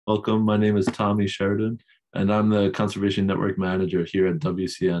Welcome. My name is Tommy Sheridan, and I'm the Conservation Network Manager here at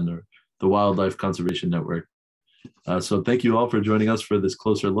WCN, or the Wildlife Conservation Network. So thank you all for joining us for this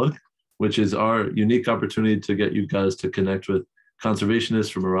closer look, which is our unique opportunity to get you guys to connect with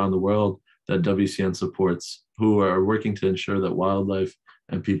conservationists from around the world that WCN supports, who are working to ensure that wildlife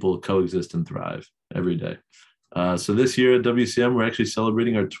and people coexist and thrive every day. So this year at WCM, we're actually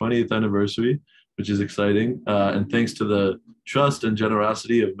celebrating our 20th anniversary, which is exciting. And thanks to the trust and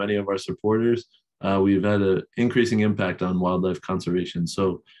generosity of many of our supporters, we've had an increasing impact on wildlife conservation.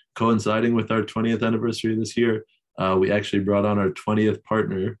 So coinciding with our 20th anniversary this year, we actually brought on our 20th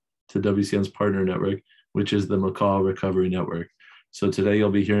partner to WCN's partner network, which is the Macaw Recovery Network. So today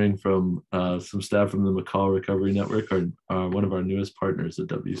you'll be hearing from some staff from the Macaw Recovery Network, one of our newest partners at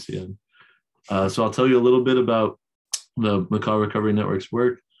WCN. So I'll tell you a little bit about the Macaw Recovery Network's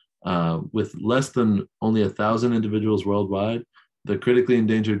work. With less than only 1,000 individuals worldwide, the critically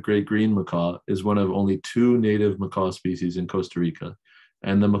endangered great green macaw is one of only 2 native macaw species in Costa Rica.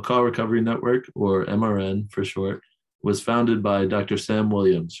 And the Macaw Recovery Network, or MRN for short, was founded by Dr. Sam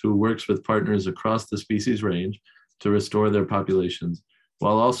Williams, who works with partners across the species range to restore their populations,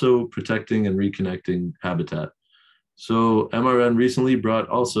 while also protecting and reconnecting habitat. So MRN recently brought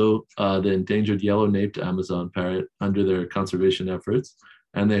also the endangered yellow-naped Amazon parrot under their conservation efforts,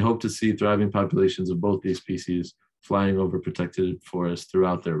 and they hope to see thriving populations of both these species flying over protected forests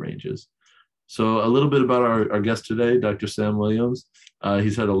throughout their ranges. So a little bit about our guest today, Dr. Sam Williams.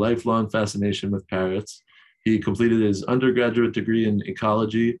 He's had a lifelong fascination with parrots. He completed his undergraduate degree in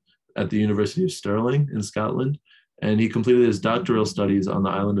ecology at the University of Stirling in Scotland, and he completed his doctoral studies on the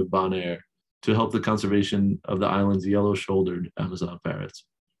island of Bonaire to help the conservation of the island's yellow-shouldered Amazon parrots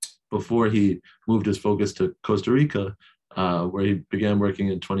before he moved his focus to Costa Rica, where he began working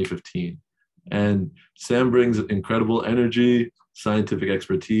in 2015. And Sam brings incredible energy, scientific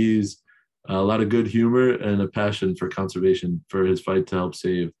expertise, a lot of good humor, and a passion for conservation for his fight to help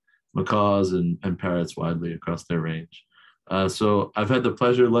save macaws and parrots widely across their range. So I've had the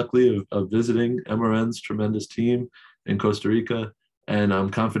pleasure, luckily, of visiting MRN's tremendous team in Costa Rica, and I'm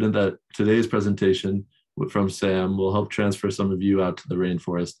confident that today's presentation from Sam will help transfer some of you out to the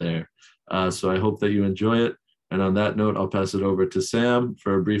rainforest there. So I hope that you enjoy it. And on that note, I'll pass it over to Sam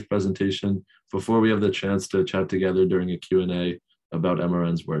for a brief presentation before we have the chance to chat together during a Q&A about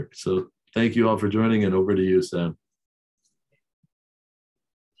MRN's work. So thank you all for joining, and over to you, Sam.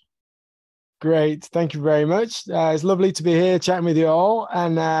 Great. Thank you very much. It's lovely to be here chatting with you all.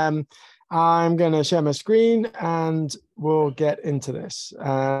 And I'm going to share my screen and we'll get into this.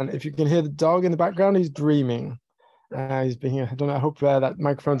 And if you can hear the dog in the background, he's dreaming. He's being, I don't know, I hope that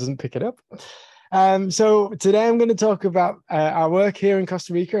microphone doesn't pick it up. So today I'm going to talk about our work here in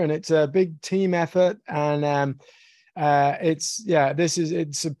Costa Rica, and it's a big team effort. And it's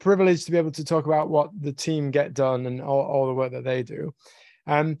a privilege to be able to talk about what the team get done and all the work that they do.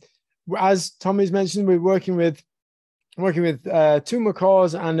 As Tommy's mentioned, we're working with 2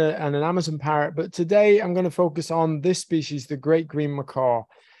 macaws and an Amazon parrot, but today I'm going to focus on this species, the great green macaw.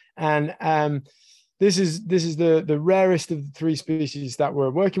 And this is the rarest of the 3 species that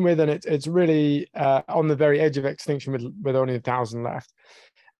we're working with, and it's really on the very edge of extinction with only 1,000 left.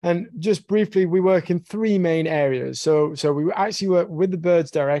 And just briefly, we work in 3 main areas. So we actually work with the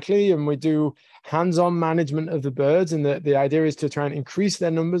birds directly, and we do hands-on management of the birds. And the idea is to try and increase their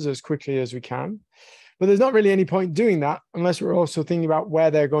numbers as quickly as we can. But there's not really any point doing that unless we're also thinking about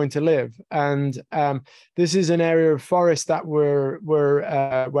where they're going to live. And this is an area of forest that where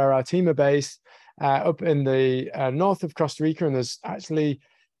our team are based, up in the north of Costa Rica. And there's actually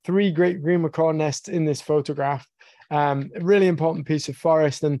 3 great green macaw nests in this photograph. A really important piece of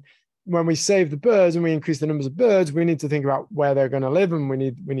forest. And when we save the birds and we increase the numbers of birds, we need to think about where they're going to live, and we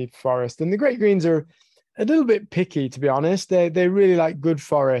need forest. And the great greens are a little bit picky, to be honest. They really like good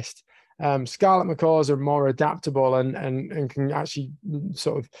forest. Scarlet macaws are more adaptable and can actually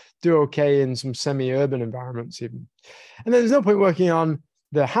sort of do okay in some semi-urban environments even. And then there's no point working on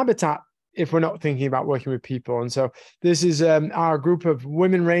the habitat if we're not thinking about working with people. And so this is our group of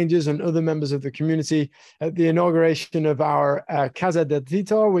women rangers and other members of the community at the inauguration of our Casa del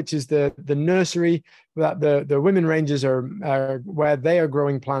Titor, which is the nursery that the women rangers are where they are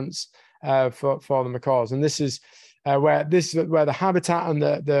growing plants for the macaws. And this is where the habitat and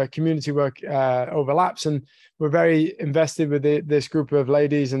the community work overlaps. And we're very invested with this group of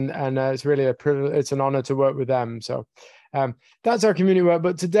ladies, and it's really it's an honor to work with them. So that's our community work.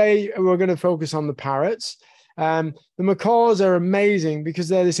 But today we're going to focus on the parrots. The macaws are amazing because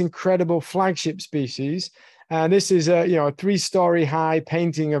they're this incredible flagship species. This is a 3-story high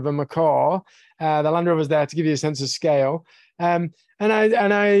painting of a macaw. The Land Rover's there to give you a sense of scale. And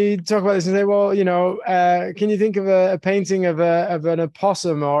I talk about this and say, well, can you think of a painting of an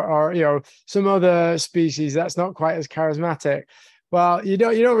opossum or some other species that's not quite as charismatic? Well, you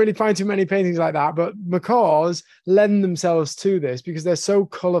don't really find too many paintings like that, but macaws lend themselves to this because they're so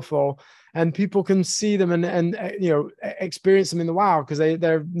colorful and people can see them and experience them in the wild because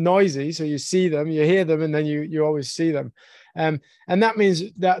they're noisy. So you see them, you hear them, and then you always see them. And that means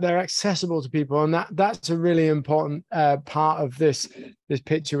that they're accessible to people, and that's a really important part of this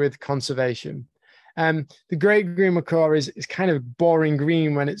picture with conservation. The great green macaw is kind of boring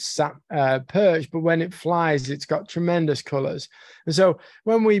green when it's sat perched, but when it flies, it's got tremendous colors. And so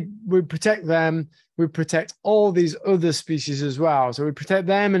when we protect them, we protect all these other species as well. So we protect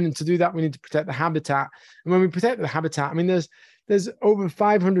them, and to do that, we need to protect the habitat. And when we protect the habitat, I mean, there's over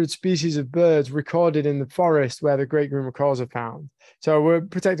 500 species of birds recorded in the forest where the great green macaws are found. So we're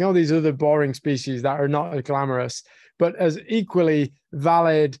protecting all these other boring species that are not as glamorous, but as equally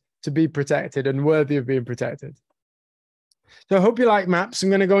valid to be protected and worthy of being protected. So I hope you like maps. I'm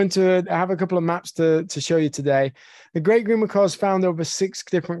going to go into, I have a couple of maps to show you today. The great green macaw is found over 6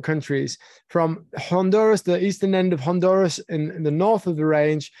 different countries, from Honduras, the eastern end of Honduras in the north of the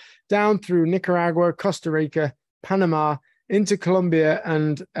range, down through Nicaragua, Costa Rica, Panama, into Colombia,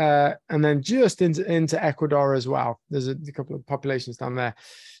 and then just into Ecuador as well. There's a couple of populations down there.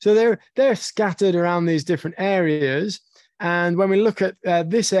 So they're scattered around these different areas. And when we look at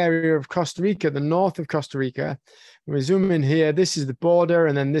this area of Costa Rica, the north of Costa Rica, when we zoom in here, this is the border,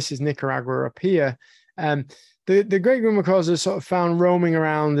 and then this is Nicaragua up here. The great green macaws are sort of found roaming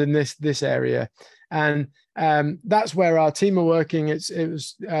around in this area. And that's where our team are working. It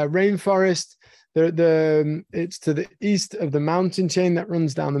was rainforest. It's to the east of the mountain chain that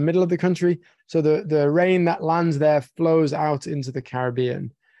runs down the middle of the country. So the rain that lands there flows out into the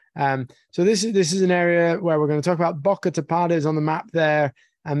Caribbean. So this is an area where we're going to talk about. Boca Tapada is on the map there,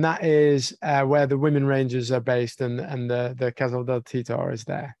 and that is where the women rangers are based, and the Casal del Titor is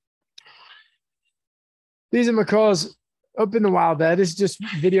there. These are macaws up in the wild there. This is just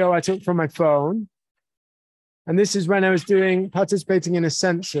video I took from my phone. And this is when I was participating in a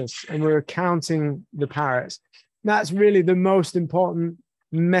census, and we were counting the parrots. That's really the most important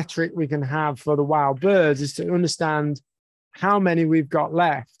metric we can have for the wild birds, is to understand how many we've got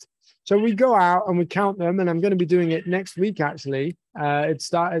left. So we go out and we count them, and I'm going to be doing it next week, actually.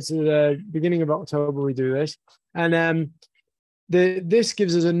 It's at the beginning of October we do this. And this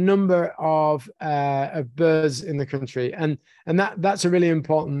gives us a number of birds in the country. And that's a really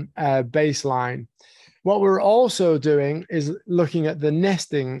important baseline. What we're also doing is looking at the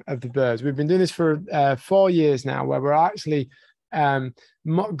nesting of the birds. We've been doing this for 4 years now, where we're actually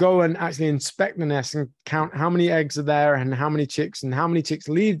go and actually inspect the nest and count how many eggs are there and how many chicks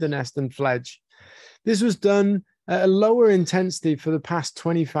leave the nest and fledge. This was done at a lower intensity for the past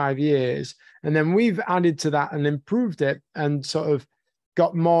 25 years. And then we've added to that and improved it and sort of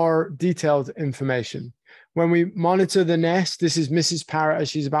got more detailed information. When we monitor the nest, this is Mrs. Parrot as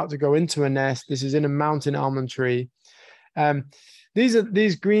she's about to go into a nest. This is in a mountain almond tree.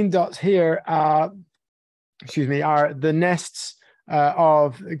 These green dots here are the nests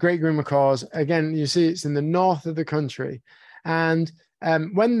of great green macaws. Again, you see it's in the north of the country. And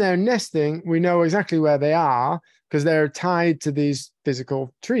when they're nesting, we know exactly where they are because they're tied to these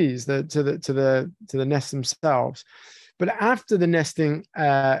physical trees, to the nest themselves. But after the nesting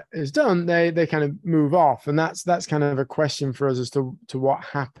is done, they kind of move off, and that's kind of a question for us as to what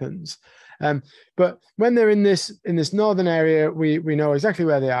happens. But when they're in this northern area, we know exactly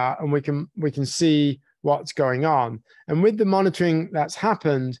where they are, and we can see what's going on. And with the monitoring that's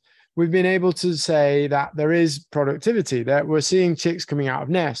happened, we've been able to say that there is productivity, that we're seeing chicks coming out of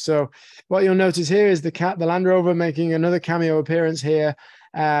nests. So what you'll notice here is the Land Rover making another cameo appearance here.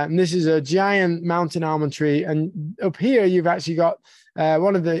 And this is a giant mountain almond tree. And up here, you've actually got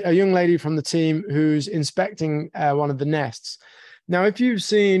a young lady from the team who's inspecting one of the nests. Now, if you've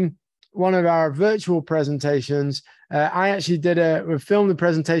seen one of our virtual presentations, I actually we filmed the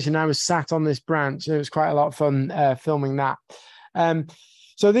presentation. I was sat on this branch. It was quite a lot of fun filming that.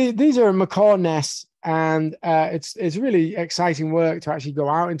 So these are macaw nests, and it's really exciting work to actually go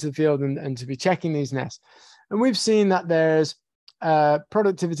out into the field and to be checking these nests. And we've seen that there's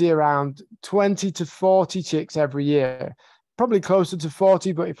productivity around 20 to 40 chicks every year, probably closer to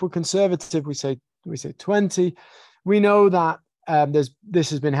 40, but if we're conservative, we say 20. We know that this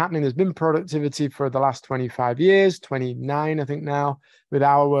has been happening. There's been productivity for the last 25 years, 29, I think now, with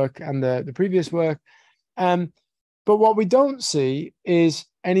our work and the previous work. But what we don't see is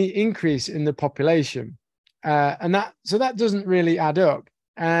any increase in the population. So that doesn't really add up.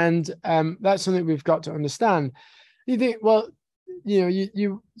 And that's something we've got to understand. You think, well,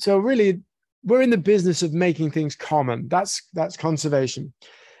 so really we're in the business of making things common. That's conservation.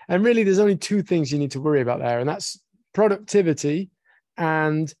 And really there's only two things you need to worry about there, and that's productivity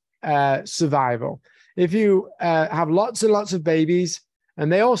and survival. If you have lots and lots of babies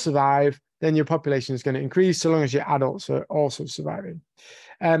and they all survive, then your population is going to increase so long as your adults are also surviving.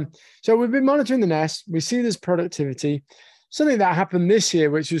 So we've been monitoring the nest. We see this productivity. Something that happened this year,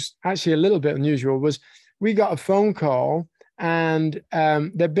 which was actually a little bit unusual, was we got a phone call and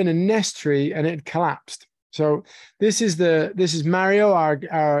there'd been a nest tree and it had collapsed. So this is Mario,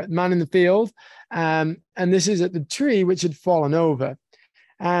 our man in the field, and this is at the tree which had fallen over.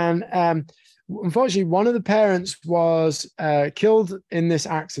 And unfortunately, one of the parents was killed in this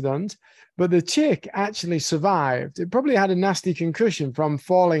accident, but the chick actually survived. It probably had a nasty concussion from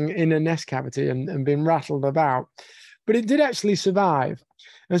falling in a nest cavity and being rattled about, but it did actually survive.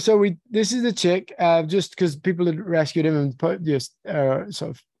 And so this is the chick, just because people had rescued him and put just sort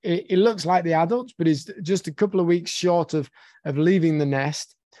of, it looks like the adults, but he's just a couple of weeks short of leaving the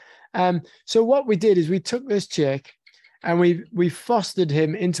nest. So what we did is we took this chick and we fostered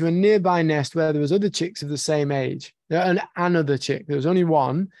him into a nearby nest where there was other chicks of the same age. Another chick. There was only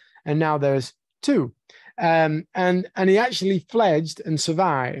one, and now there's two. And he actually fledged and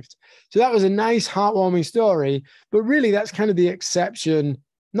survived. So that was a nice, heartwarming story. But really, that's kind of the exception.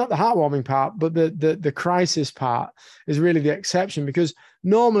 Not the heartwarming part, but the crisis part is really the exception, because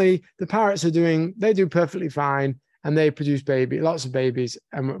normally the parrots they do perfectly fine and they produce lots of babies,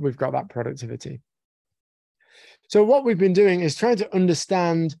 and we've got that productivity. So what we've been doing is trying to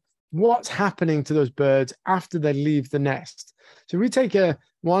understand what's happening to those birds after they leave the nest. So we take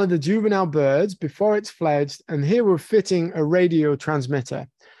one of the juvenile birds before it's fledged, and here we're fitting a radio transmitter,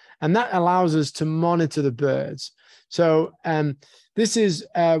 and that allows us to monitor the birds. So this is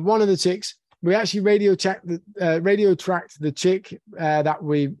one of the chicks. We actually radio tracked the chick that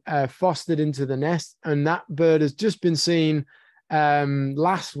we fostered into the nest, and that bird has just been seen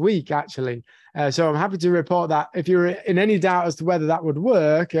last week, actually. So I'm happy to report that. If you're in any doubt as to whether that would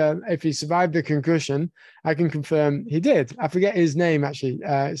work, if he survived the concussion, I can confirm he did. I forget his name, actually.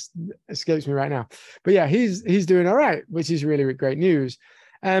 It escapes me right now. But yeah, he's doing all right, which is really great news.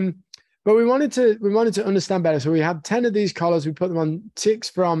 But we wanted to understand better. So we had 10 of these collars. We put them on chicks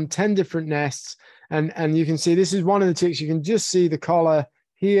from 10 different nests. And you can see this is one of the chicks. You can just see the collar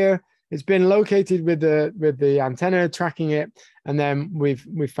here. It's been located with the antenna tracking it. And then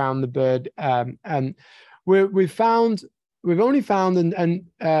we've found the bird. And we've only found and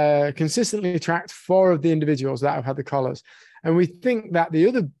consistently tracked 4 of the individuals that have had the collars. And we think that the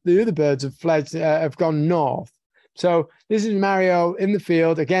other birds have fledged, have gone north. So this is Mario in the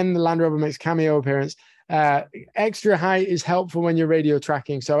field. Again, the Land Rover makes cameo appearance. Extra height is helpful when you're radio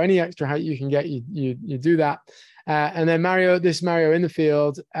tracking. So any extra height you can get, you do that. And then Mario in the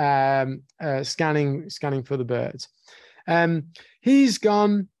field, scanning for the birds. He's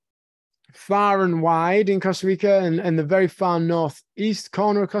gone far and wide in Costa Rica, and the very far northeast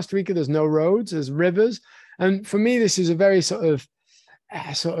corner of Costa Rica, there's no roads, there's rivers. And for me, this is a very sort of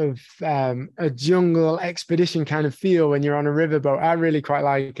a jungle expedition kind of feel when you're on a riverboat. I really quite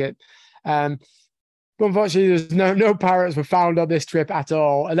like it. But unfortunately, there's no parrots were found on this trip at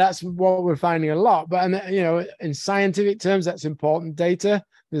all, and that's what we're finding a lot. But in scientific terms, that's important data.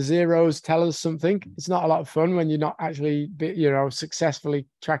 The zeros tell us something. It's not a lot of fun when you're not actually, successfully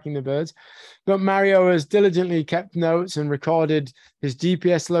tracking the birds. But Mario has diligently kept notes and recorded his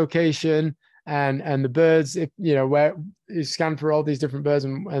GPS location and the birds. Where he scanned for all these different birds,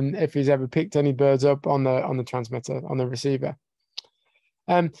 and if he's ever picked any birds up on the transmitter, on the receiver.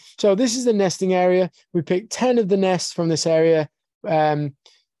 So this is the nesting area. We picked 10 of the nests from this area,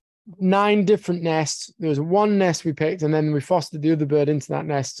 9 different nests. There was one nest we picked, and then we fostered the other bird into that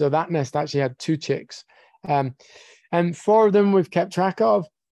nest. So that nest actually had 2 chicks. And 4 of them we've kept track of,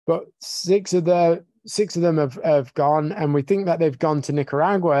 but 6 of them have gone, and we think that they've gone to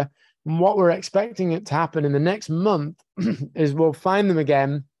Nicaragua. And what we're expecting it to happen in the next month is we'll find them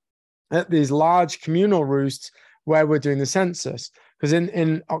again at these large communal roosts where we're doing the census. Because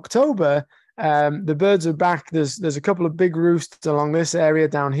in October, the birds are back. There's a couple of big roosts along this area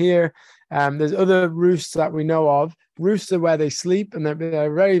down here. There's other roosts that we know of. Roosts are where they sleep, and they're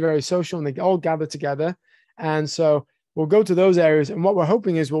very, very social, and they all gather together. And so we'll go to those areas, and what we're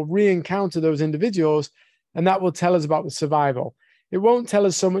hoping is we'll re-encounter those individuals, and that will tell us about the survival. It won't tell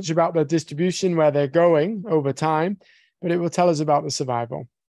us so much about the distribution, where they're going over time, but it will tell us about the survival.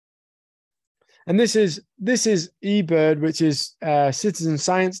 And this is eBird, which is citizen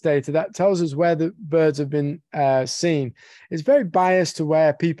science data that tells us where the birds have been seen. It's very biased to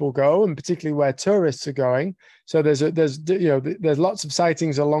where people go, and particularly where tourists are going. So there's lots of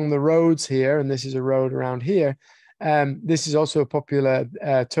sightings along the roads here, and this is a road around here. This is also a popular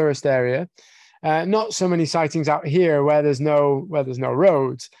tourist area. Not so many sightings out here where there's no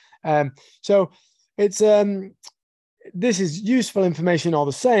roads. So it's this is useful information all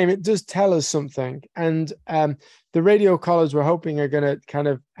the same. It does tell us something, and the radio collars we're hoping are going to kind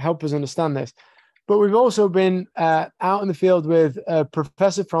of help us understand this. But we've also been out in the field with a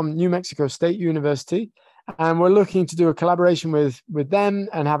professor from New Mexico State University, and we're looking to do a collaboration with them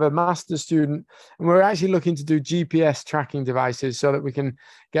and have a master's student. And we're actually looking to do GPS tracking devices so that we can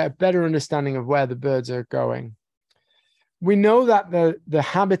get a better understanding of where the birds are going. We know that the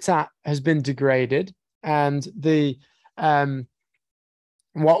habitat has been degraded, and the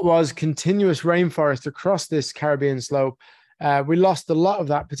what was continuous rainforest across this Caribbean slope, we lost a lot of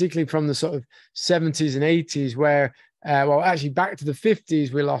that, particularly from the sort of 70s and 80s, where, well, actually back to the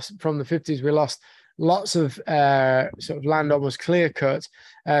 50s, we lost lots of sort of land almost clear cut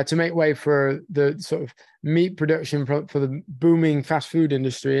to make way for the sort of meat production for the booming fast food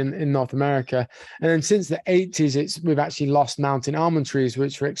industry in North America. And then since the 80s, we've actually lost mountain almond trees,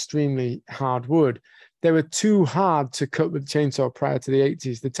 which were extremely hard wood. They were too hard to cut with chainsaw prior to the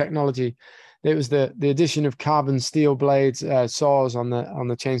 80s. The technology, it was the addition of carbon steel blades, saws on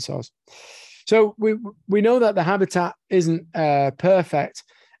the chainsaws. So we know that the habitat isn't perfect,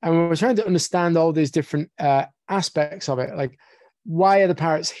 and we're trying to understand all these different aspects of it, like why are the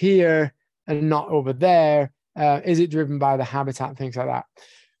parrots here and not over there? Is it driven by the habitat, things like that?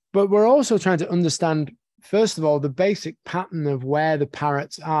 But we're also trying to understand, first of all, the basic pattern of where the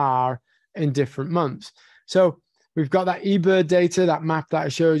parrots are in different months. So we've got that eBird data, that map that I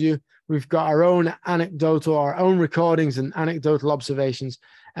showed you. We've got our own recordings and anecdotal observations.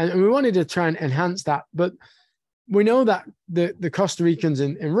 And we wanted to try and enhance that. But we know that the Costa Ricans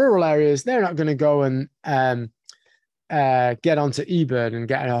in rural areas, they're not going to go and get onto eBird and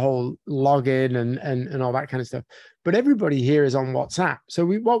get a whole login and all that kind of stuff. But everybody here is on WhatsApp. So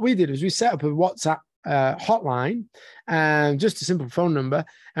what we did is we set up a WhatsApp hotline, and just a simple phone number,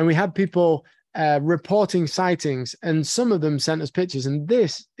 and we had people reporting sightings, and some of them sent us pictures. And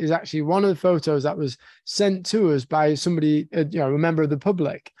this is actually one of the photos that was sent to us by somebody, a member of the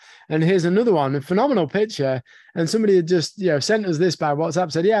public. And here's another one, a phenomenal picture. And somebody had just sent us this by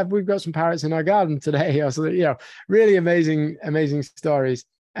WhatsApp, said, "Yeah, we've got some parrots in our garden today." So really amazing stories.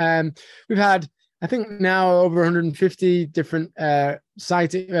 We've had, I think, now over 150 different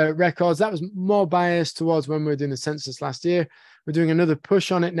sighting records. That was more biased towards when we were doing the census last year. We're doing another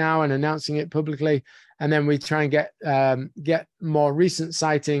push on it now and announcing it publicly. And then we try and get more recent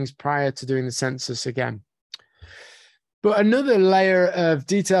sightings prior to doing the census again. But another layer of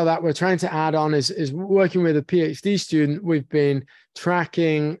detail that we're trying to add on is working with a PhD student. We've been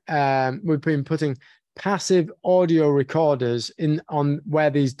tracking, we've been putting passive audio recorders on where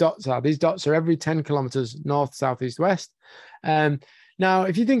these dots are. These dots are every 10 kilometers north, south, east, west. Now,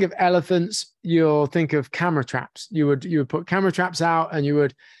 if you think of elephants, you'll think of camera traps. You would put camera traps out, and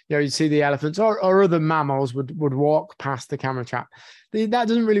you'd see the elephants or other mammals would walk past the camera trap. That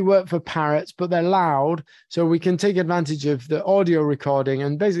doesn't really work for parrots, but they're loud, so we can take advantage of the audio recording,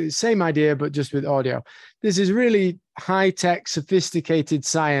 and basically the same idea, but just with audio. This is really high-tech, sophisticated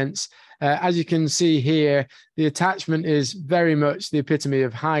science. As you can see here, the attachment is very much the epitome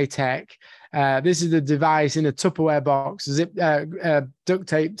of high tech. This is the device in a Tupperware box, duct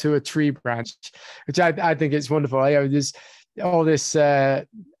tape to a tree branch, which I think it's wonderful. There's all this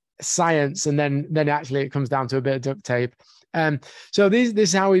science, and then actually it comes down to a bit of duct tape. So this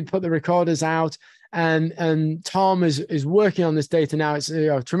is how we put the recorders out. And Tom is working on this data now. It's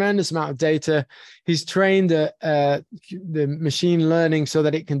a tremendous amount of data. He's trained the machine learning so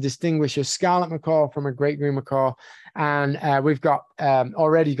that it can distinguish a scarlet macaw from a great green macaw. And we've got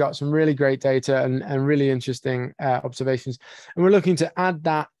already got some really great data and really interesting observations. And we're looking to add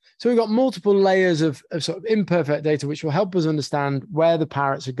that. So we've got multiple layers of sort of imperfect data, which will help us understand where the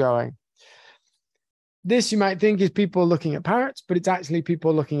parrots are going. This, you might think, is people looking at parrots, but it's actually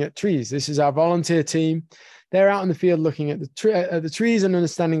people looking at trees. This is our volunteer team. They're out in the field looking at the trees and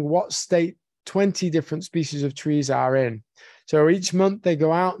understanding what state 20 different species of trees are in. So each month they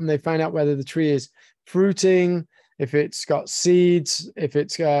go out and they find out whether the tree is fruiting, if it's got seeds, if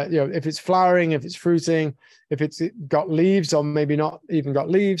it's if it's flowering, if it's fruiting, if it's got leaves or maybe not even got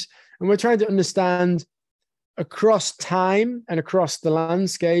leaves. And we're trying to understand across time and across the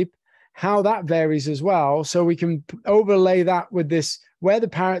landscape how that varies as well, so we can overlay that with this, where the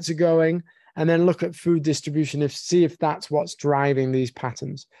parrots are going and then look at food distribution, see if that's what's driving these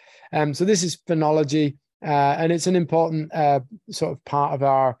patterns. So this is phenology, and it's an important sort of part of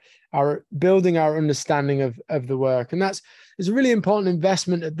our building our understanding of the work. And it's a really important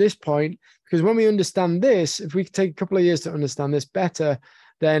investment at this point, because when we understand this, if we take a couple of years to understand this better,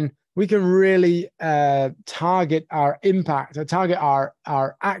 then we can really target our impact, or target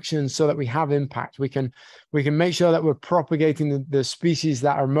our actions so that we have impact. We can make sure that we're propagating the species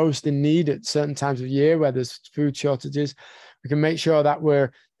that are most in need at certain times of year where there's food shortages. We can make sure that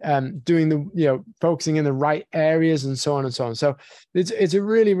we're focusing in the right areas, and so on and so on. So it's a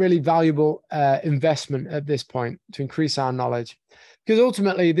really, really valuable investment at this point to increase our knowledge, because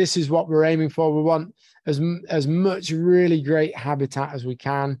ultimately this is what we're aiming for. We want as much really great habitat as we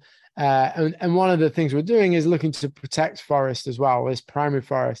can. And one of the things we're doing is looking to protect forest as well, this primary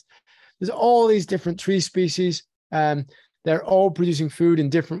forest. There's all these different tree species. They're all producing food in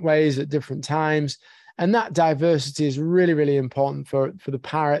different ways at different times. And that diversity is really, really important for the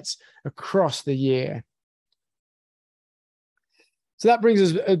parrots across the year. So that brings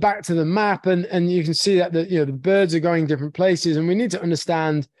us back to the map, and you can see that the birds are going different places, and we need to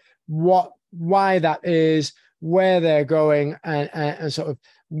understand why that is, where they're going, and sort of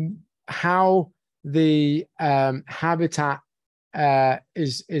how the habitat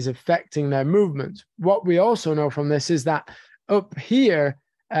is affecting their movement. What we also know from this is that up here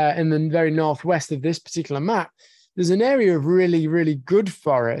in the very northwest of this particular map, there's an area of really, really good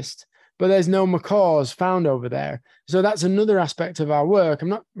forest, but there's no macaws found over there. So that's another aspect of our work. I'm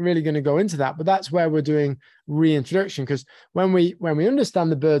not really going to go into that, but that's where we're doing reintroduction, because when we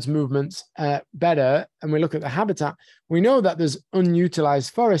understand the birds' movements better, and we look at the habitat, we know that there's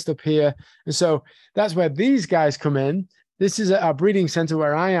unutilized forest up here. And so that's where these guys come in. This is at our breeding center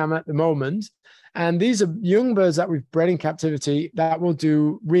where I am at the moment. And these are young birds that we've bred in captivity that we'll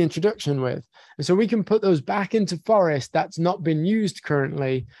do reintroduction with. And so we can put those back into forest that's not been used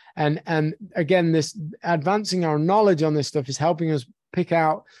currently. And again, this advancing our knowledge on this stuff is helping us pick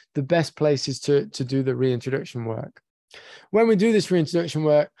out the best places to do the reintroduction work. When we do this reintroduction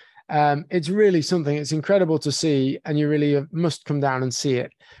work, it's really something, it's incredible to see, and you really must come down and see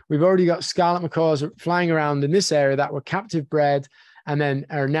it. We've already got scarlet macaws flying around in this area that were captive bred and then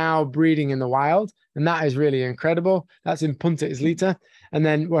are now breeding in the wild. And that is really incredible. That's in Punta Isleta. And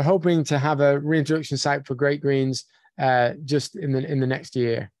then we're hoping to have a reintroduction site for great greens just in the next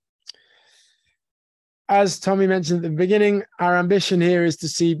year. As Tommy mentioned at the beginning, our ambition here is to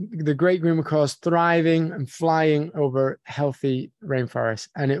see the great green macaws thriving and flying over healthy rainforests.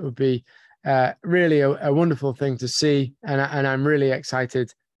 And it would be really a wonderful thing to see. And I'm really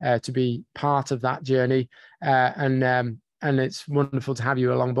excited to be part of that journey. And it's wonderful to have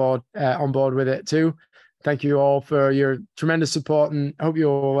you on board with it too. Thank you all for your tremendous support, and hope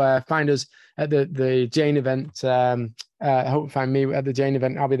you'll find us at the Jane event. Hope you find me at the Jane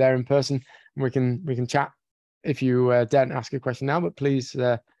event. I'll be there in person, and we can chat. If you daren't ask a question now, but please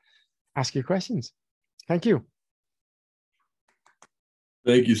ask your questions. Thank you.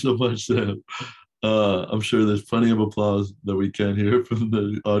 Thank you so much, Sam. I'm sure there's plenty of applause that we can hear from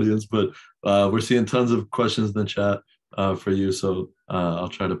the audience, but we're seeing tons of questions in the chat for you, so I'll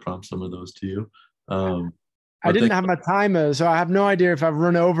try to prompt some of those to you. I didn't have my timer, so I have no idea if I've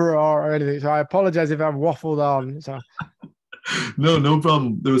run over or anything, so I apologize if I've waffled on. So no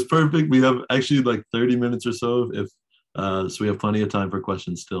problem. It was perfect. We have actually like 30 minutes or so, so we have plenty of time for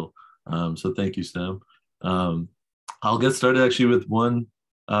questions still. So thank you, Sam. I'll get started actually with one.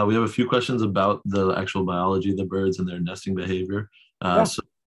 We have a few questions about the actual biology of the birds and their nesting behavior.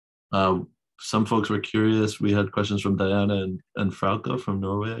 Some folks were curious. We had questions from Diana and Frauke from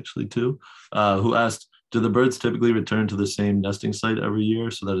Norway actually too, who asked, do the birds typically return to the same nesting site every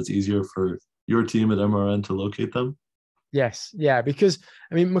year so that it's easier for your team at MRN to locate them? Yes, yeah, because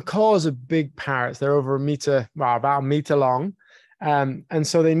I mean, macaws are big parrots. They're over about a meter long. And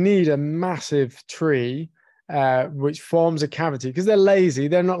so they need a massive tree which forms a cavity, because they're lazy.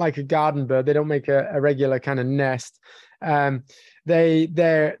 They're not like a garden bird. They don't make a regular kind of nest. They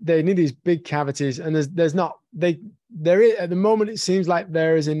need these big cavities, and there is, at the moment it seems like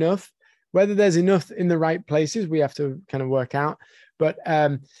there is enough. Whether there's enough in the right places, we have to kind of work out. But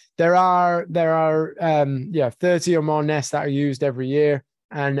there are 30 or more nests that are used every year,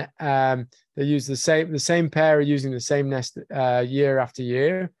 and they use the same pair are using the same nest year after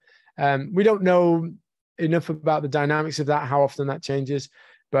year. We don't know enough about the dynamics of that, how often that changes,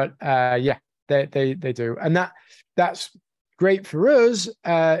 but they do, and that's great for us.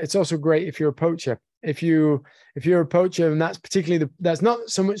 It's also great if you're a poacher. If you're a poacher, and that's not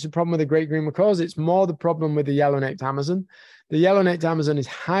so much the problem with the great green macaws, it's more the problem with the yellow-naped Amazon. the yellow-necked Amazon is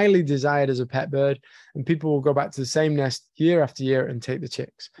highly desired as a pet bird, and people will go back to the same nest year after year and take the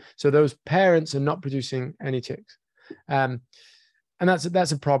chicks. So those parents are not producing any chicks. And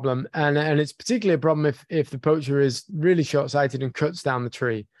that's a problem. And it's particularly a problem if the poacher is really short-sighted and cuts down the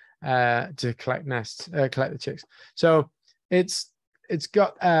tree to collect the chicks. So it's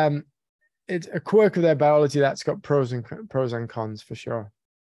got it's a quirk of their biology that's got pros and cons for sure.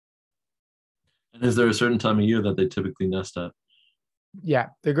 And is there a certain time of year that they typically nest at? Yeah,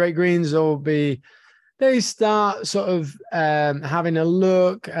 the great greens they start sort of having a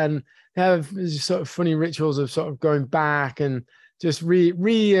look and have sort of funny rituals of sort of going back and just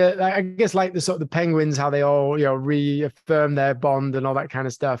I guess like the sort of the penguins, how they all, you know, reaffirm their bond and all that kind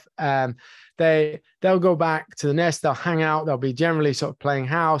of stuff. They'll go back to the nest, they'll hang out, they'll be generally sort of playing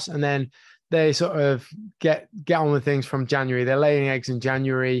house, and then they sort of get on with things from January. They're laying eggs in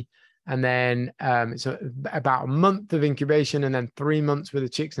January, and then it's about a month of incubation, and then 3 months with the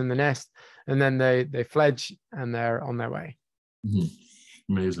chicks in the nest, and then they fledge and they're on their way.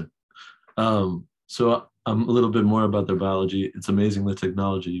 Mm-hmm. Amazing. So a little bit more about their biology. It's amazing the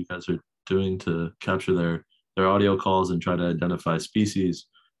technology you guys are doing to capture their audio calls and try to identify species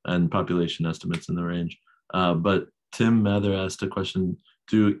and population estimates in the range. But Tim Mather asked a question: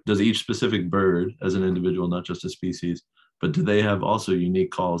 does each specific bird, as an individual, not just a species, but do they have also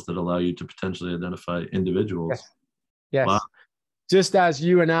unique calls that allow you to potentially identify individuals? Yes. Wow. Just as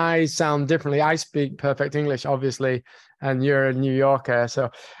you and I sound differently. I speak perfect English, obviously, and you're a New Yorker. So,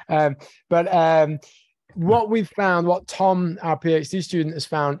 what we've found, what Tom, our PhD student, has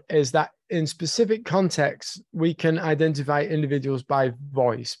found is that in specific contexts, we can identify individuals by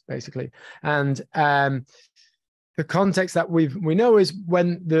voice, basically. And the context that we know is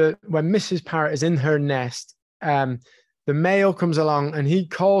when Mrs. Parrot is in her nest, the male comes along and he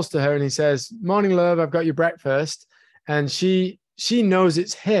calls to her and he says, "Morning, love, I've got your breakfast." And she knows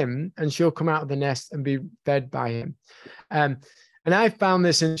it's him, and she'll come out of the nest and be fed by him. And I found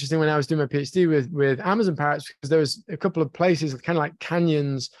this interesting when I was doing my PhD with Amazon parrots, because there was a couple of places, kind of like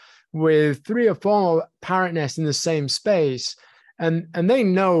canyons, with 3 or 4 parrot nests in the same space. And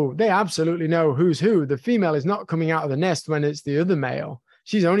they absolutely know who's who. The female is not coming out of the nest when it's the other male.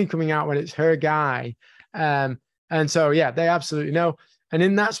 She's only coming out when it's her guy. And so, yeah, they absolutely know. And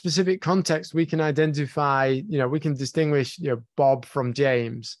in that specific context, we can identify, we can distinguish, Bob from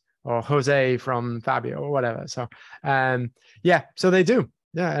James, or Jose from Fabio, or whatever. So, so they do.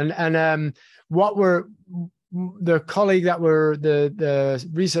 Yeah. And the colleague the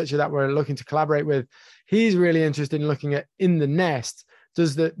researcher that we're looking to collaborate with, he's really interested in looking at in the nest.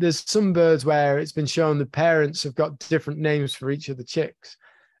 There's some birds where it's been shown the parents have got different names for each of the chicks.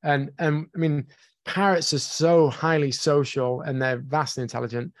 And I mean, parrots are so highly social and they're vastly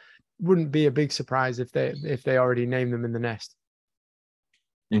intelligent. Wouldn't be a big surprise if they already named them in the nest.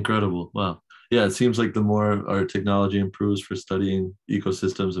 Incredible. Wow. Yeah, it seems like the more our technology improves for studying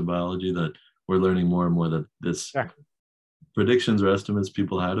ecosystems and biology, that we're learning more and more that this predictions or estimates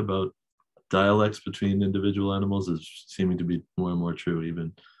people had about dialects between individual animals is seeming to be more and more true,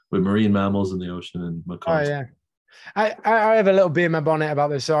 even with marine mammals in the ocean and macaws. Oh yeah. I have a little bee in my bonnet about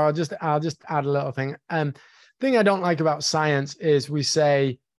this, so I'll just add a little thing. Thing I don't like about science is we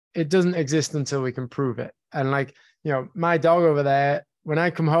say it doesn't exist until we can prove it. And like, my dog over there, when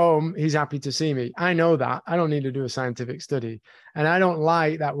I come home, he's happy to see me. I know that. I don't need to do a scientific study. And I don't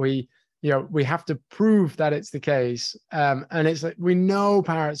like that we have to prove that it's the case. And it's like, we know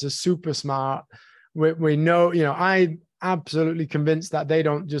parrots are super smart. We know, I'm absolutely convinced that they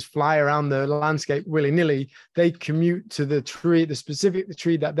don't just fly around the landscape willy-nilly. They commute to the tree, the specific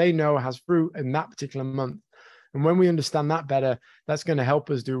tree that they know has fruit in that particular month. And when we understand that better, that's going to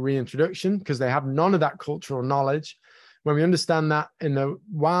help us do reintroduction, because they have none of that cultural knowledge. When we understand that in the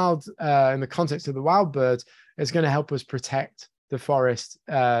wild, in the context of the wild birds, it's going to help us protect the forest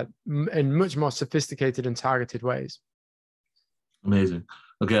in much more sophisticated and targeted ways. Amazing.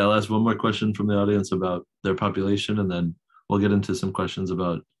 Okay, I'll ask one more question from the audience about their population, and then we'll get into some questions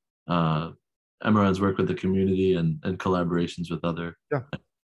about Emeran's work with the community and collaborations with other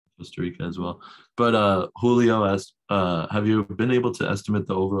Costa Rica as well. But Julio asked, have you been able to estimate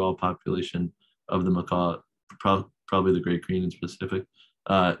the overall population of the macaw, probably the great green in specific,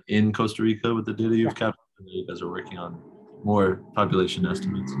 in Costa Rica with the data you've captured? You guys are working on more population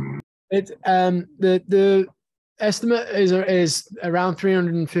estimates. It's the estimate is around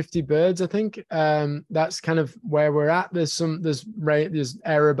 350 birds, I think. That's kind of where we're at. There's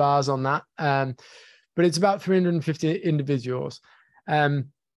error bars on that, but it's about 350 individuals.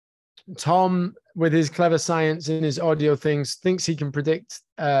 Tom, with his clever science and his audio things, thinks he can predict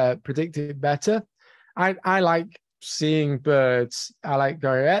it better. I like seeing birds. I like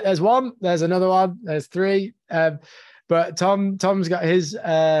going, there's one, there's another one, there's three. But Tom's got his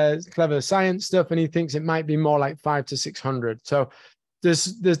clever science stuff, and he thinks it might be more like 500 to 600. So there's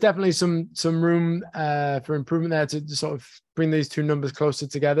definitely some room for improvement there to sort of bring these two numbers closer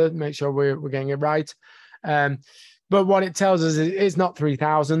together, make sure we're getting it right. But what it tells us is it's not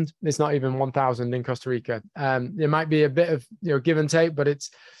 3,000. It's not even 1,000 in Costa Rica. There might be a bit of give and take, but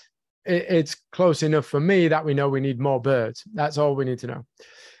it's close enough for me that we know we need more birds. That's all we need to know.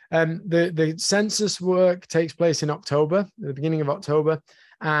 The census work takes place in October, the beginning of October.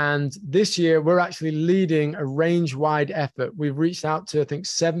 And this year, we're actually leading a range-wide effort. We've reached out to, I think,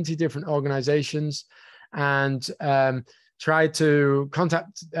 70 different organizations and tried to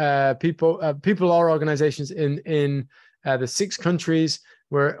contact people or organizations in the 6 countries.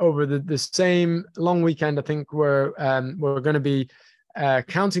 We're over the same long weekend. I think we're going to be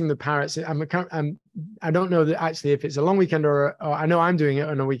counting the parrots. I don't know that actually if it's a long weekend or I know I'm doing it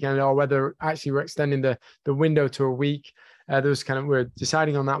on a weekend, or whether actually we're extending the window to a week. We're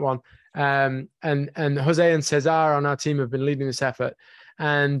deciding on that one. And Jose and Cesar on our team have been leading this effort.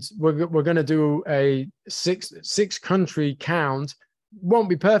 And we're going to do a six country count. Won't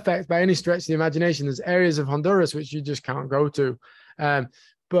be perfect by any stretch of the imagination. There's areas of Honduras which you just can't go to.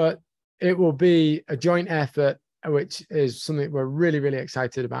 But it will be a joint effort, which is something we're really, really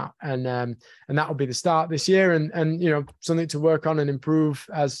excited about. And that will be the start this year, and something to work on and improve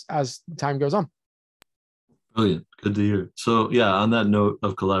as time goes on. Brilliant. Good to hear. So yeah, on that note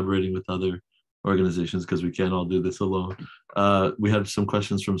of collaborating with other organizations, because we can't all do this alone, we had some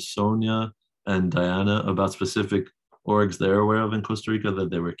questions from Sonia and Diana about specific orgs they're aware of in Costa Rica that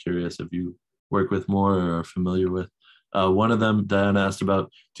they were curious if you work with more or are familiar with. One of them, Diana, asked about,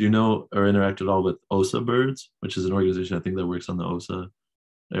 do you know or interact at all with OSA Birds, which is an organization I think that works on the OSA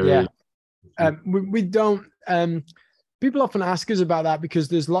area? Yeah, we don't. People often ask us about that because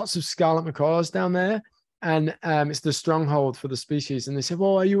there's lots of scarlet macaws down there, and it's the stronghold for the species. And they say,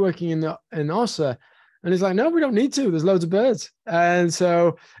 well, are you working in OSA? And it's like, no, we don't need to. There's loads of birds. And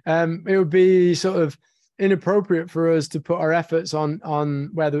so it would be sort of inappropriate for us to put our efforts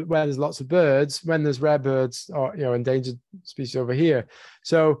on where there's lots of birds when there's rare birds or endangered species over here.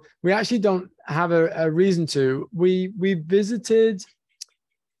 So we actually don't have a reason to. We visited.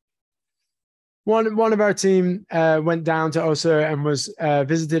 One of our team went down to OSA and was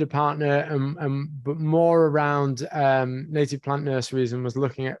visited a partner, but more around native plant nurseries, and was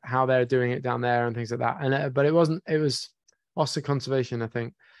looking at how they're doing it down there and things like that. And but it was OSA conservation, I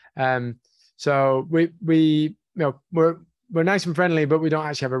think. So we're nice and friendly, but we don't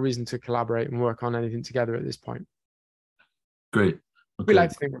actually have a reason to collaborate and work on anything together at this point. Great. Okay. We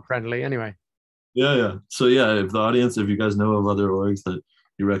like to think we're friendly anyway. Yeah. So yeah, if you guys know of other orgs that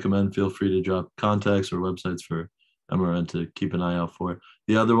you recommend, feel free to drop contacts or websites for MRN to keep an eye out for.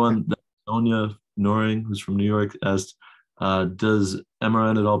 The other one, Sonia Noring, who's from New York, asked, does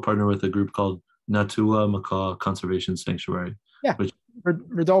MRN at all partner with a group called Natua Macaw Conservation Sanctuary? Yeah,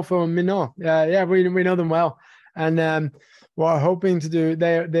 Rodolfo and Minot. Yeah, we know them well. And what we're hoping to do,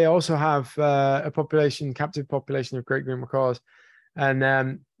 they also have a captive population of great green macaws.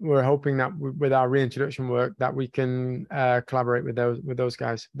 And we're hoping that with our reintroduction work that we can collaborate with those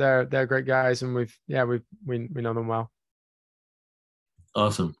guys. They're great guys, and we know them well.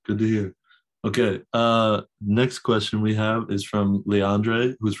 Awesome, good to hear. Okay, next question we have is from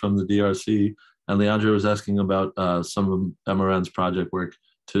Leandre, who's from the DRC, and Leandre was asking about some of MRN's project work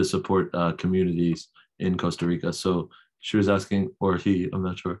to support communities in Costa Rica. So she was asking, or he, I'm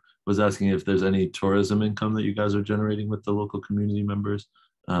not sure, was asking if there's any tourism income that you guys are generating with the local community members,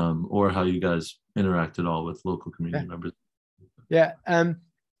 or how you guys interact at all with local community members. Yeah,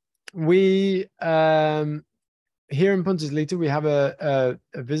 we here in Punta Isleta, we have a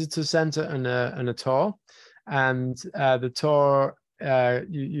visitor center and a tour, and the tour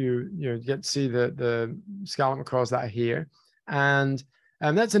you get to see the scarlet macaws that are here, and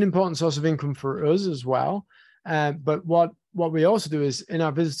that's an important source of income for us as well. But what we also do is in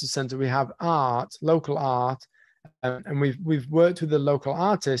our visitor center we have local art, and we've worked with the local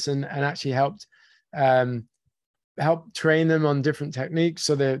artists and actually helped train them on different techniques,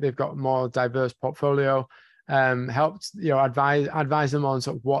 so they've got a more diverse portfolio. Helped advise them on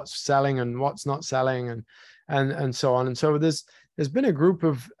sort of what's selling and what's not selling, and so on. And so there's been a group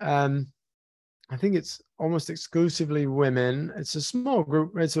of I think it's almost exclusively women. It's a small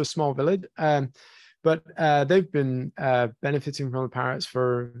group. It's a small village. But they've been benefiting from the parrots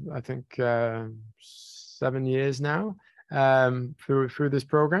for, I think, 7 years now through this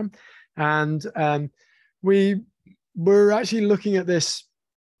program. And we're actually looking at this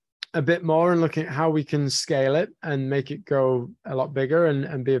a bit more and looking at how we can scale it and make it go a lot bigger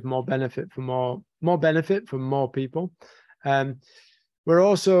and be of more benefit for more benefit for more people. We're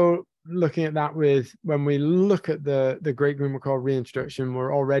also looking at that with when we look at the Great Green Macaw reintroduction,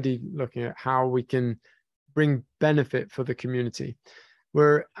 we're already looking at how we can bring benefit for the community.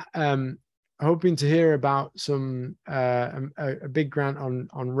 We're hoping to hear about some a big grant on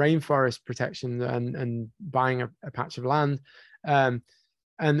rainforest protection and buying a patch of land,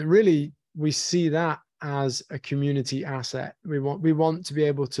 and really we see that as a community asset. We want to be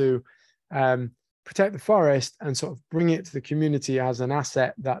able to protect the forest and sort of bring it to the community as an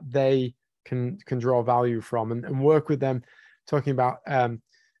asset that they can draw value from, and work with them, talking about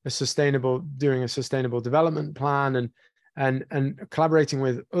doing a sustainable development plan and collaborating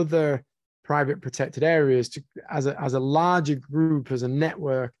with other private protected areas to, as a larger group, as a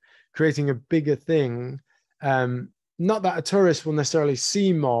network, creating a bigger thing. Not that a tourist will necessarily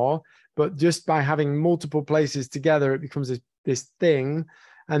see more, but just by having multiple places together, it becomes this thing.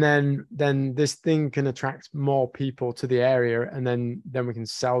 And then this thing can attract more people to the area, and then we can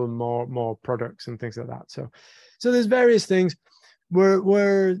sell them more products and things like that. So there's various things.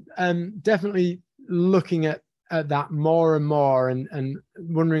 We're definitely looking at that more and more, and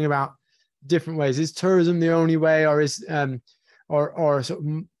wondering about different ways. Is tourism the only way, or is or sort of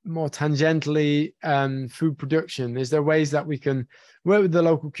more tangentially food production? Is there ways that we can work with the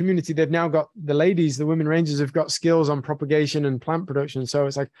local community? They've now got the women rangers have got skills on propagation and plant production. So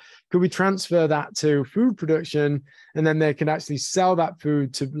it's like, could we transfer that to food production, and then they can actually sell that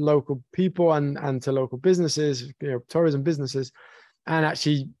food to local people and to local businesses, tourism businesses, and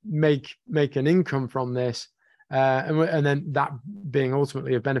actually make an income from this. And then that being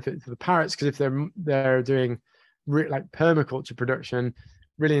ultimately a benefit to the parrots, because if they're doing like permaculture production,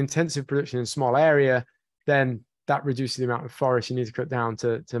 really intensive production in a small area, then that reduces the amount of forest you need to cut down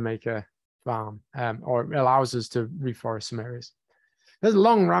to make a farm, or it allows us to reforest some areas. There's a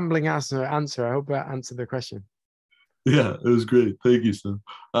long rambling answer. I hope that answered the question. Yeah, it was great. Thank you, Sam.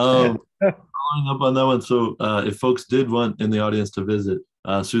 Following up on that one, so if folks did want in the audience to visit,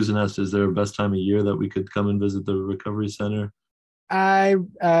 Susan asked, is there a best time of year that we could come and visit the recovery center?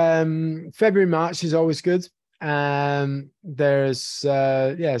 February, March is always good. There's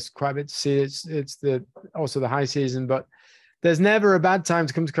it's quite a bit to see. It's also the high season, but there's never a bad time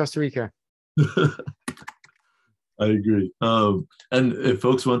to come to Costa Rica. I agree. And if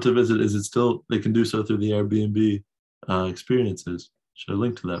folks want to visit, is it still, they can do so through the Airbnb experiences? Should I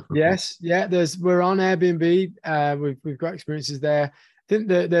link to that? Yes, yeah. We're on Airbnb. We've got experiences there. I think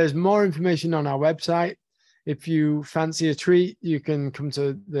there's more information on our website. If you fancy a treat, you can come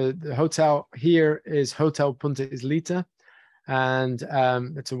to the hotel. Here is Hotel Punta Islita, and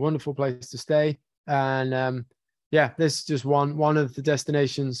it's a wonderful place to stay. And this is just one of the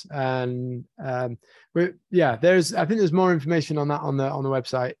destinations. And I think there's more information on that on the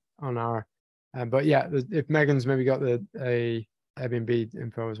website on our. But yeah, if Megan's maybe got a Airbnb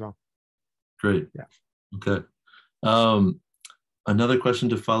info as well. Great. Yeah. Okay. Another question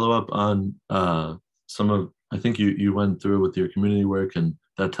to follow up on I think you went through with your community work, and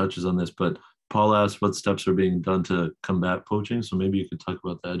that touches on this, but Paul asked what steps are being done to combat poaching. So maybe you could talk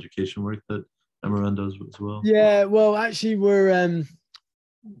about the education work that MRN does as well. Yeah, well, actually we're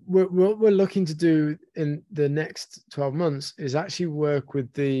looking to do in the next 12 months is actually work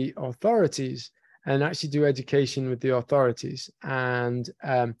with the authorities and actually do education with the authorities, and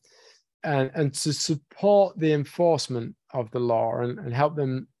to support the enforcement of the law and help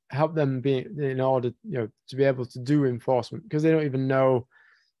them be in order, to be able to do enforcement, because they don't even know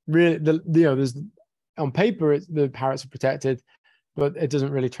really there's on paper the parrots are protected, but it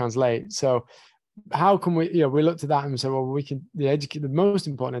doesn't really translate. So how can we looked at that and said, well, we can the most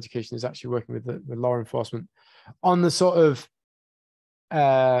important education is actually working with the law enforcement on the sort of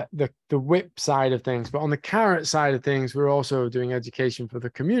the whip side of things. But on the carrot side of things, we're also doing education for the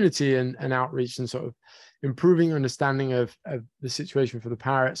community and outreach and sort of improving understanding of the situation for the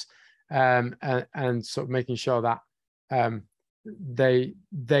parrots, and sort of making sure that they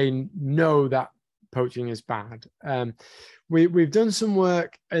know that poaching is bad. We've done some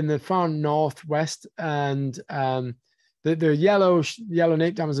work in the far northwest, and the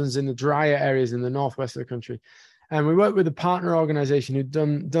yellow-naped Amazons in the drier areas in the northwest of the country. And we worked with a partner organization who'd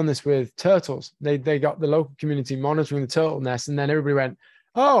done this with turtles. They got the local community monitoring the turtle nest, and then everybody went,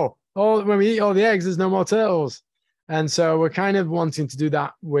 when we eat all the eggs, there's no more turtles. And so we're kind of wanting to do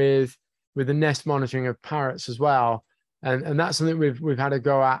that with the nest monitoring of parrots as well. And that's something we've had a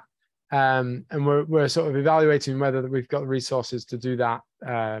go at. And we're sort of evaluating whether we've got the resources to do that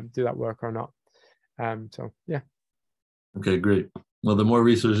work or not. So yeah. Okay, great. Well, the more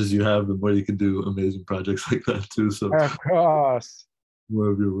resources you have, the more you can do amazing projects like that too. So Of course.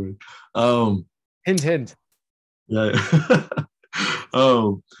 more of your work. Um, Hint, hint. yeah.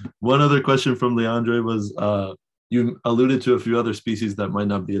 One other question from Leandre was you alluded to a few other species that might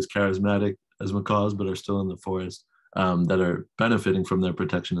not be as charismatic as macaws, but are still in the forest that are benefiting from their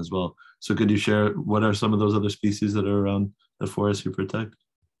protection as well. So could you share what are some of those other species that are around the forest you protect?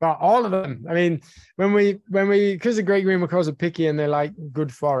 Well, all of them. I mean, when we because the great green macaws are picky and they like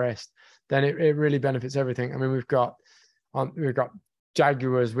good forest, then it really benefits everything. I mean, we've got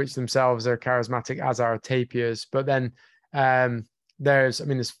jaguars, which themselves are charismatic, as are tapirs. But then there's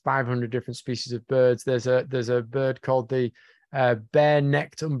 500 different species of birds. There's a bird called the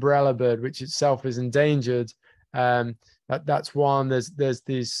bare-necked umbrella bird, which itself is endangered. That's one. There's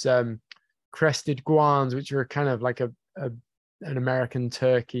these crested guans, which are kind of like an American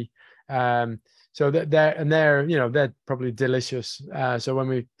turkey. So they're probably delicious. So when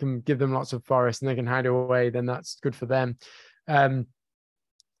we can give them lots of forest and they can hide away, then that's good for them. I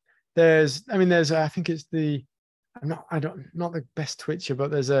think it's not the best twitcher,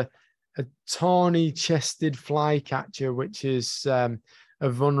 but there's a tawny chested flycatcher, which is a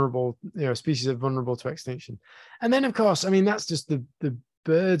vulnerable, species of vulnerable to extinction. And then of course, I mean, that's just the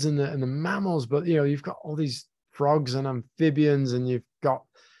birds and the mammals, but you've got all these frogs and amphibians, and you've got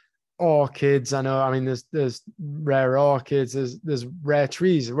orchids. I know, I mean, there's rare orchids, there's rare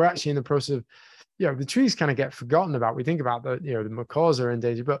trees. We're actually in the process of, the trees kind of get forgotten about. We think about the macaws are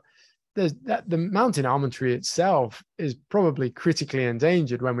endangered, but the mountain almond tree itself is probably critically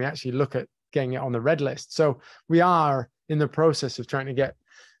endangered when we actually look at getting it on the red list. So we are in the process of trying to get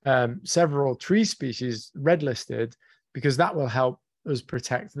several tree species red listed, because that will help us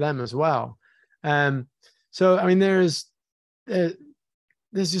protect them as well. So I mean, there's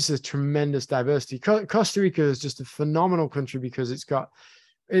just a tremendous diversity. Costa Rica is just a phenomenal country because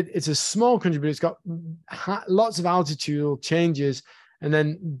it's a small country, but it's got lots of altitudinal changes, and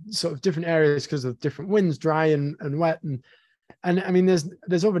then sort of different areas because of different winds, dry and wet. And I mean,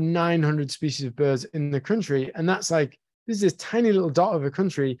 there's over 900 species of birds in the country. And that's like, this is this tiny little dot of a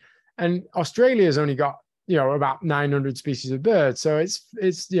country. And Australia's only got, about 900 species of birds. So it's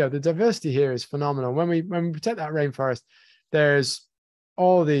the diversity here is phenomenal. When we protect that rainforest, there's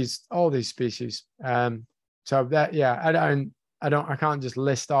all these species. So that, I can't just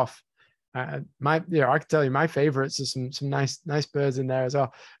list off I can tell you my favorites are some nice birds in there as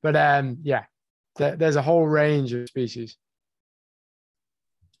well. But there's a whole range of species.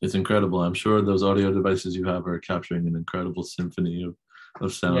 It's incredible. I'm sure those audio devices you have are capturing an incredible symphony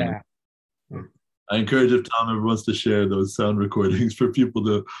of sound. Yeah. I encourage, if Tom ever wants to share those sound recordings for people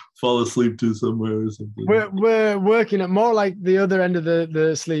to fall asleep to somewhere or something. We're working at more like the other end of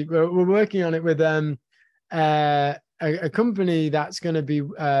the sleep. We're working on it with a company that's going to be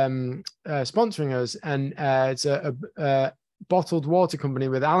sponsoring us, and it's a bottled water company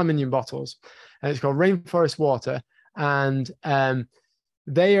with aluminium bottles, and it's called Rainforest Water. And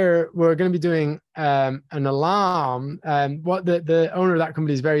we're going to be doing an alarm. What the owner of that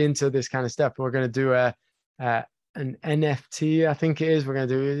company is very into this kind of stuff. We're going to do an NFT, I think it is. We're going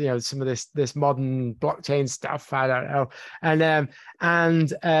to do some of this modern blockchain stuff. I don't know,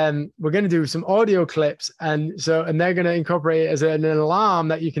 and we're going to do some audio clips, and they're going to incorporate it as an alarm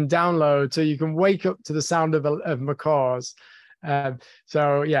that you can download, so you can wake up to the sound of macaws.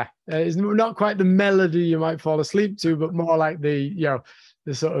 It's not quite the melody you might fall asleep to, but more like the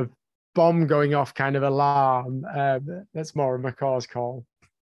sort of bomb going off kind of alarm. That's more a macaw's call.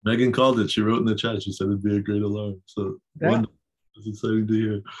 Megan called it. She wrote in the chat. She said it'd be a great alarm. So it's exciting to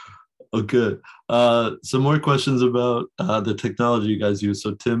hear. Okay. Some more questions about the technology you guys use.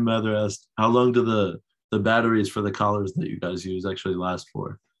 So Tim Mather asked, how long do the batteries for the collars that you guys use actually last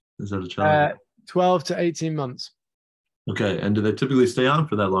for? Is that a challenge? 12 to 18 months. Okay. And do they typically stay on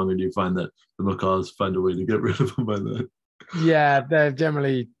for that long, or do you find that the macaws find a way to get rid of them by then? Yeah, they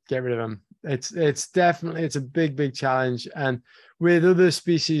generally get rid of them. It's definitely a big challenge. And with other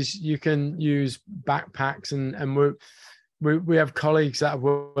species, you can use backpacks, and we have colleagues that have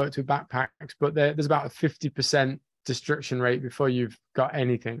worked with backpacks, but there's about a 50% destruction rate before you've got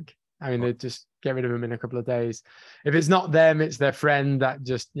anything. I mean, they just get rid of them in a couple of days. If it's not them, it's their friend that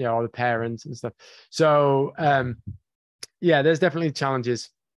just, or the parents and stuff. So there's definitely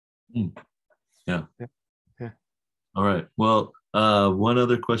challenges. Yeah. All right. Well, one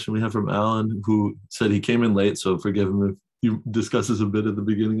other question we have from Alan, who said he came in late, so forgive him if he discusses a bit at the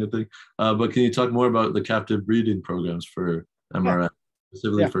beginning, I think. But can you talk more about the captive breeding programs for MRF,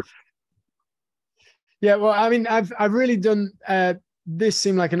 specifically for? Yeah, well, I mean, I've really done this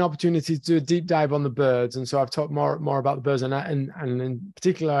seemed like an opportunity to do a deep dive on the birds. And so I've talked more about the birds, and in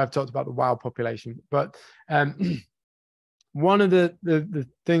particular, I've talked about the wild population. But one of the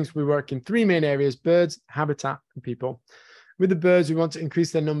things we work in three main areas: birds, habitat, and people. With the birds, we want to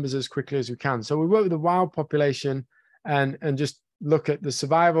increase their numbers as quickly as we can. So we work with the wild population and just look at the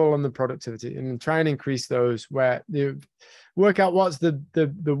survival and the productivity and try and increase those, where you work out what's the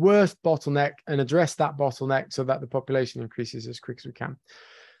worst bottleneck and address that bottleneck so that the population increases as quick as we can.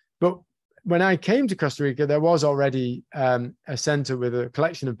 But when I came to Costa Rica, there was already a center with a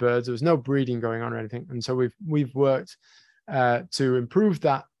collection of birds. There was no breeding going on or anything. And so we've worked to improve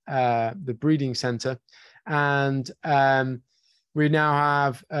that, the breeding center. And we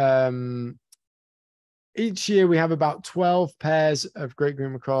now have, each year we have about 12 pairs of great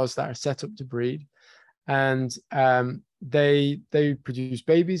green macaws that are set up to breed. And they produce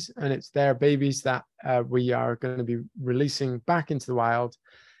babies, and it's their babies that we are going to be releasing back into the wild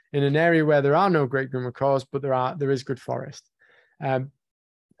in an area where there are no great green macaws, but there is good forest. And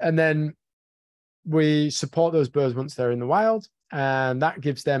then we support those birds once they're in the wild, and that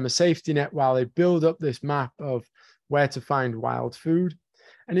gives them a safety net while they build up this map of where to find wild food.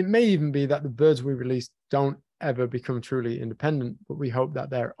 And it may even be that the birds we release don't ever become truly independent, but we hope that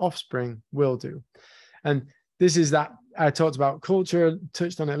their offspring will do. And this is that I talked about culture,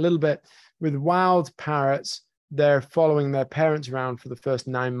 touched on it a little bit. With wild parrots, they're following their parents around for the first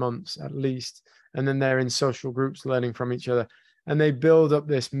 9 months at least, and then they're in social groups learning from each other. And they build up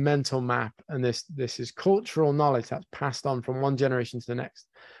this mental map, and this is cultural knowledge that's passed on from one generation to the next.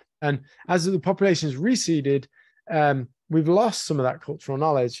 And as the population has receded, we've lost some of that cultural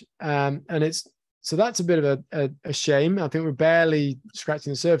knowledge, and so that's a bit of a shame. I think we're barely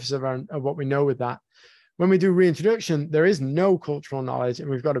scratching the surface of what we know with that. When we do reintroduction, there is no cultural knowledge, and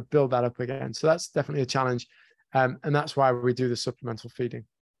we've got to build that up again. So that's definitely a challenge, and that's why we do the supplemental feeding.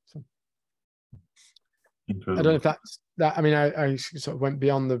 So Incredible. I don't know if that's that. I mean, I sort of went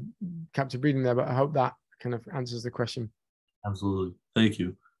beyond the captive breeding there, but I hope that kind of answers the question. Absolutely. Thank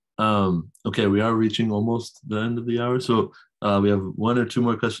you. Okay, we are reaching almost the end of the hour. So we have one or two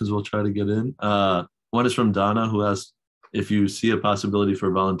more questions we'll try to get in. One is from Donna, who asks if you see a possibility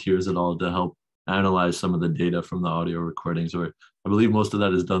for volunteers at all to help analyze some of the data from the audio recordings, or I believe most of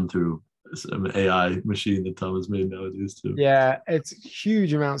that is done through an AI machine that Tom has made nowadays too. Yeah, it's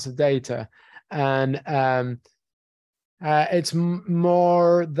huge amounts of data. And it's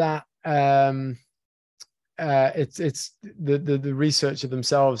more that it's the researcher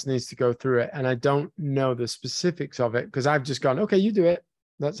themselves needs to go through it, and I don't know the specifics of it because I've just gone, okay, you do it.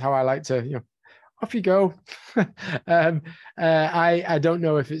 That's how I like to, off you go. I don't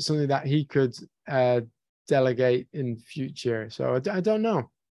know if it's something that he could delegate in future, so I don't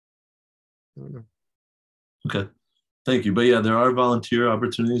know. Okay, thank you. But yeah, there are volunteer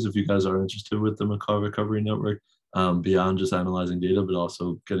opportunities if you guys are interested with the Macaw Recovery Network, beyond just analyzing data, but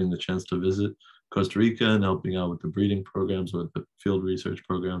also getting the chance to visit Costa Rica and helping out with the breeding programs or the field research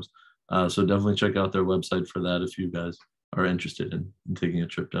programs. So definitely check out their website for that if you guys are interested in taking a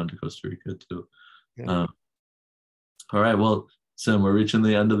trip down to Costa Rica too. Yeah. All right, well, Sam, we're reaching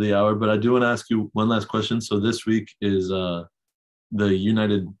the end of the hour, but I do want to ask you one last question. So this week is the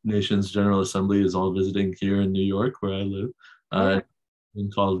United Nations General Assembly is all visiting here in New York, where I live,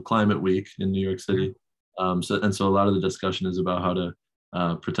 called Climate Week in New York City. So a lot of the discussion is about how to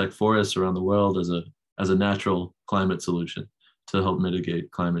protect forests around the world as a natural climate solution to help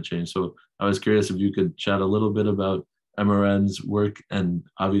mitigate climate change. So I was curious if you could chat a little bit about MRN's work, and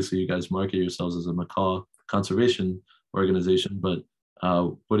obviously you guys market yourselves as a macaw conservation organization, but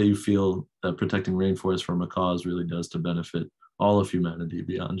what do you feel that protecting rainforests for macaws really does to benefit all of humanity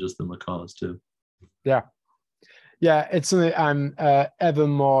beyond just the macaws too? Yeah, it's something I'm ever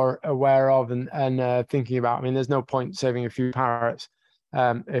more aware of and thinking about. I mean, there's no point saving a few parrots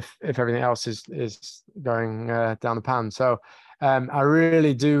if everything else is going down the pan. So I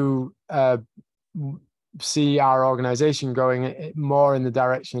really do see our organization going more in the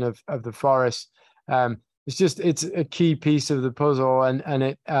direction of the forest. It's a key piece of the puzzle, and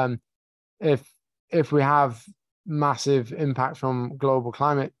it if we have massive impact from global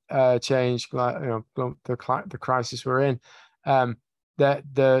climate change, the crisis we're in, that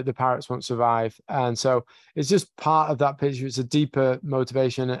the parrots won't survive. And so it's just part of that picture. It's a deeper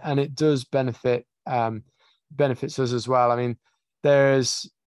motivation, and it does benefits us as well. I mean, there's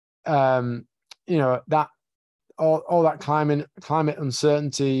that all that climate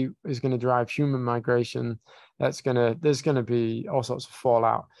uncertainty is going to drive human migration. There's going to be all sorts of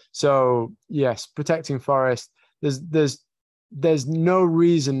fallout. So yes, protecting forest. There's no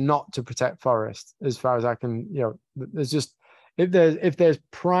reason not to protect forest as far as I can. There's just if there's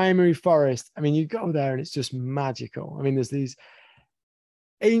primary forest, I mean, you go there and it's just magical. I mean, there's these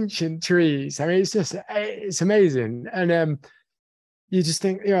ancient trees. I mean, it's amazing. And you just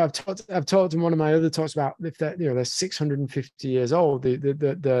think, I've talked in one of my other talks about if they're 650 years old.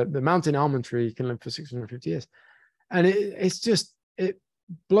 The mountain almond tree can live for 650 years, and it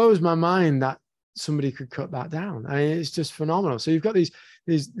blows my mind that somebody could cut that down. I mean, it's just phenomenal. So you've got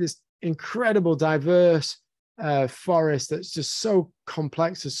this incredible diverse forest that's just so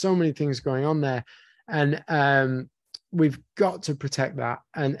complex. There's so many things going on there, and we've got to protect that,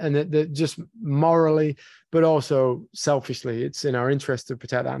 and that just morally, but also selfishly, it's in our interest to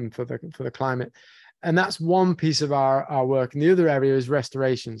protect that and for the climate. And that's one piece of our work. And the other area is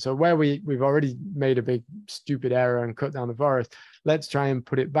restoration. So where we've already made a big stupid error and cut down the forest, let's try and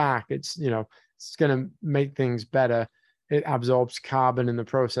put it back. It's it's going to make things better. It absorbs carbon in the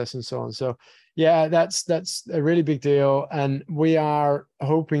process and so on. So yeah, that's a really big deal. And we are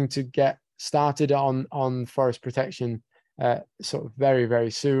hoping to get started on forest protection sort of very,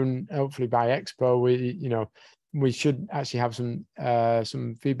 very soon. Hopefully by Expo, we should actually have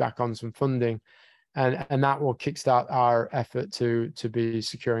some feedback on some funding, and that will kickstart our effort to be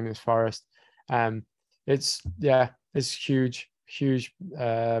securing this forest. It's huge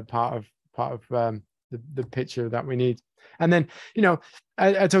part of the picture that we need. And then,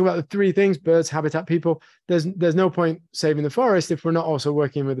 I talk about the three things: birds, habitat, people. There's no point saving the forest if we're not also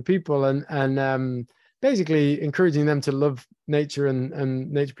working with the people and basically encouraging them to love nature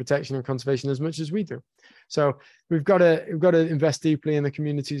and nature protection and conservation as much as we do. So we've got to invest deeply in the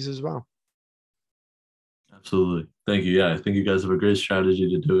communities as well. Absolutely. Thank you. Yeah, I think you guys have a great strategy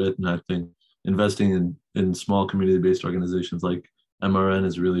to do it. And I think investing in small community-based organizations like MRN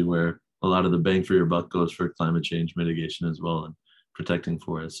is really where a lot of the bang for your buck goes for climate change mitigation as well and protecting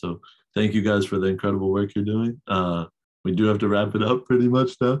forests. So thank you guys for the incredible work you're doing. We do have to wrap it up pretty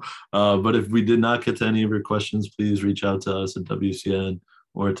much now. But if we did not get to any of your questions, please reach out to us at WCN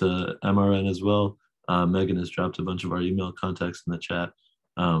or to MRN as well. Megan has dropped a bunch of our email contacts in the chat.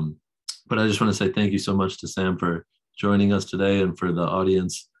 But I just want to say thank you so much to Sam for joining us today, and for the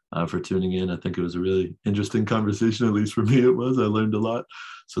audience for tuning in. I think it was a really interesting conversation, at least for me it was. I learned a lot.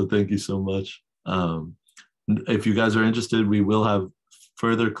 So thank you so much. If you guys are interested, we will have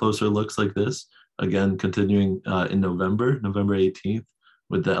further closer looks like this, again, continuing in November 18th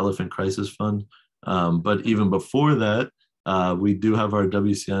with the Elephant Crisis Fund. But even before that, we do have our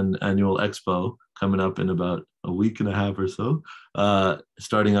WCN Annual Expo coming up in about a week and a half or so,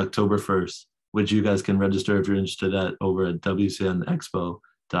 starting October 1st, which you guys can register if you're interested over at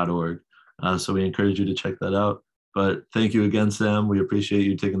wcnexpo.org. So we encourage you to check that out. But thank you again, Sam. We appreciate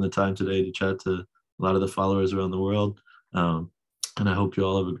you taking the time today to chat to a lot of the followers around the world. And I hope you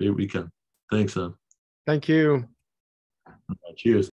all have a great weekend. Thanks, Sam. Thank you. Cheers.